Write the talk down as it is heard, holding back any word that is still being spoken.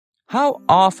How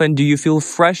often do you feel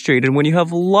frustrated when you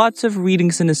have lots of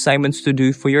readings and assignments to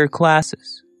do for your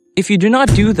classes? If you do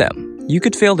not do them, you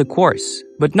could fail the course,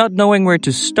 but not knowing where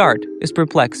to start is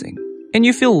perplexing, and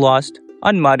you feel lost,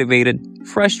 unmotivated,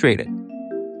 frustrated.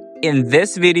 In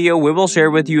this video, we will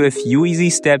share with you a few easy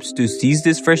steps to seize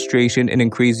this frustration and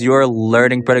increase your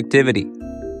learning productivity.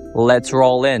 Let's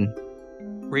roll in.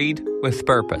 Read with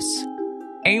purpose.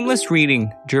 Aimless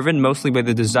reading, driven mostly by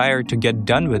the desire to get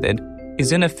done with it,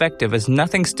 is ineffective as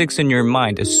nothing sticks in your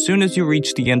mind as soon as you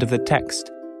reach the end of the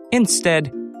text.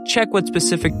 Instead, check what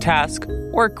specific task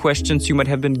or questions you might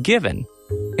have been given.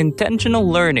 Intentional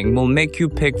learning will make you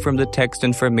pick from the text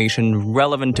information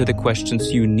relevant to the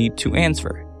questions you need to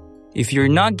answer. If you're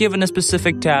not given a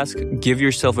specific task, give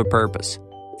yourself a purpose.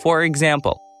 For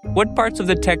example, what parts of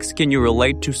the text can you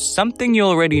relate to something you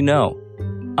already know?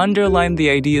 Underline the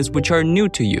ideas which are new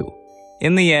to you.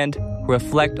 In the end,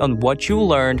 reflect on what you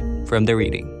learned from the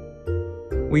reading.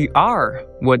 We are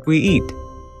what we eat.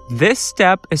 This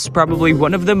step is probably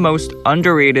one of the most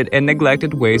underrated and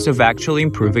neglected ways of actually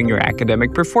improving your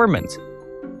academic performance.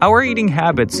 Our eating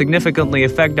habits significantly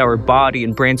affect our body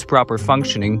and brain's proper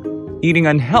functioning. Eating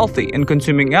unhealthy and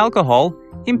consuming alcohol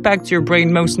impacts your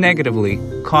brain most negatively,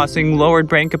 causing lowered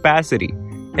brain capacity.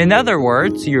 In other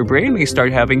words, your brain may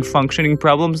start having functioning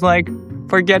problems like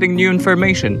forgetting new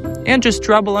information and just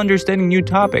trouble understanding new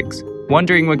topics.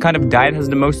 Wondering what kind of diet has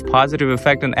the most positive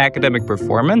effect on academic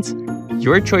performance?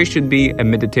 Your choice should be a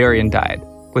Mediterranean diet,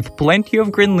 with plenty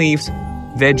of green leaves,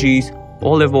 veggies,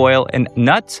 olive oil, and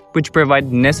nuts, which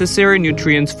provide necessary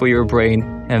nutrients for your brain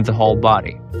and the whole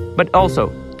body. But also,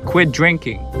 quit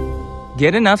drinking.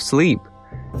 Get enough sleep.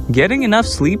 Getting enough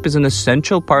sleep is an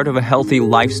essential part of a healthy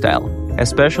lifestyle,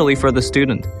 especially for the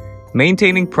student.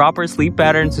 Maintaining proper sleep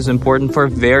patterns is important for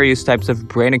various types of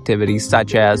brain activities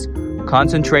such as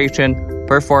concentration,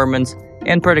 performance,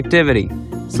 and productivity.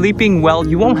 Sleeping well,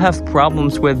 you won't have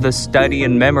problems with the study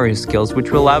and memory skills,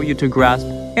 which will allow you to grasp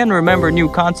and remember new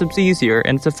concepts easier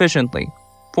and sufficiently.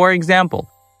 For example,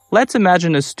 let's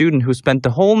imagine a student who spent the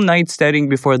whole night studying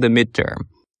before the midterm.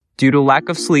 Due to lack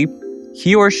of sleep,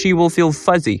 he or she will feel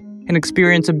fuzzy and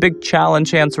experience a big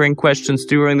challenge answering questions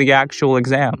during the actual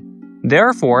exam.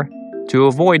 Therefore, to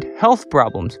avoid health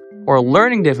problems or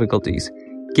learning difficulties,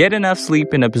 get enough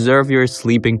sleep and observe your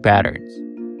sleeping patterns.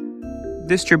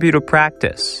 Distributive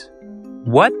practice.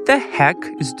 What the heck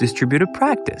is distributive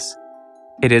practice?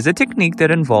 It is a technique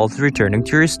that involves returning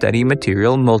to your study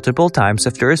material multiple times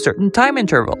after a certain time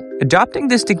interval. Adopting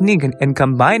this technique and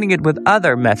combining it with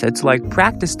other methods like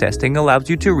practice testing allows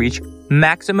you to reach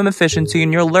maximum efficiency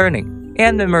in your learning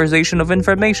and memorization of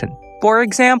information. For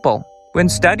example, when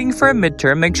studying for a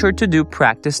midterm, make sure to do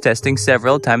practice testing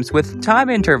several times with time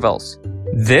intervals.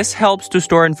 This helps to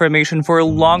store information for a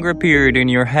longer period in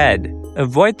your head.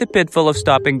 Avoid the pitfall of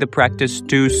stopping the practice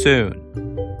too soon.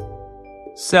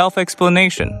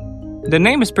 Self-explanation. The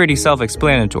name is pretty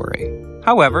self-explanatory.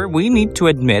 However, we need to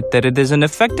admit that it is an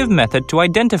effective method to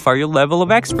identify your level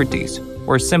of expertise,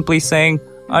 or simply saying,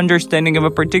 understanding of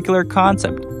a particular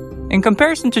concept. In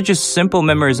comparison to just simple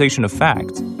memorization of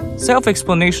facts,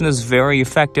 self-explanation is very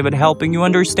effective at helping you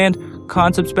understand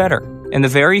concepts better. In the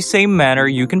very same manner,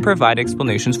 you can provide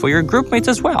explanations for your groupmates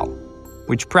as well,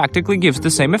 which practically gives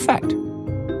the same effect.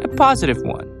 A positive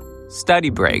one. Study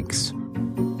breaks.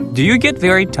 Do you get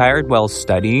very tired while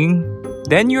studying?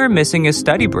 Then you're missing a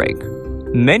study break.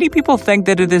 Many people think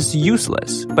that it is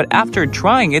useless, but after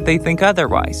trying it, they think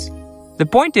otherwise. The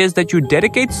point is that you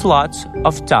dedicate slots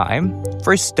of time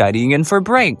for studying and for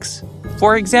breaks.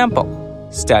 For example,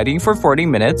 studying for 40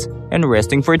 minutes and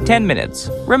resting for 10 minutes.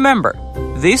 Remember,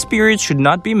 these periods should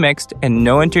not be mixed and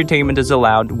no entertainment is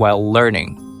allowed while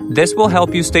learning. This will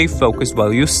help you stay focused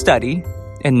while you study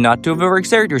and not to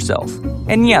overexert yourself.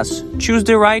 And yes, choose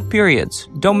the right periods.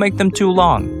 Don't make them too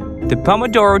long. The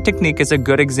Pomodoro technique is a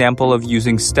good example of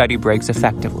using study breaks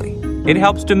effectively. It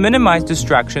helps to minimize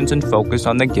distractions and focus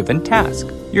on the given task.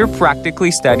 You're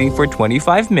practically studying for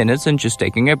 25 minutes and just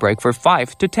taking a break for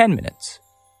 5 to 10 minutes.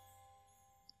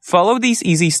 Follow these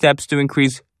easy steps to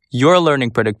increase your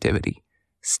learning productivity.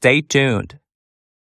 Stay tuned.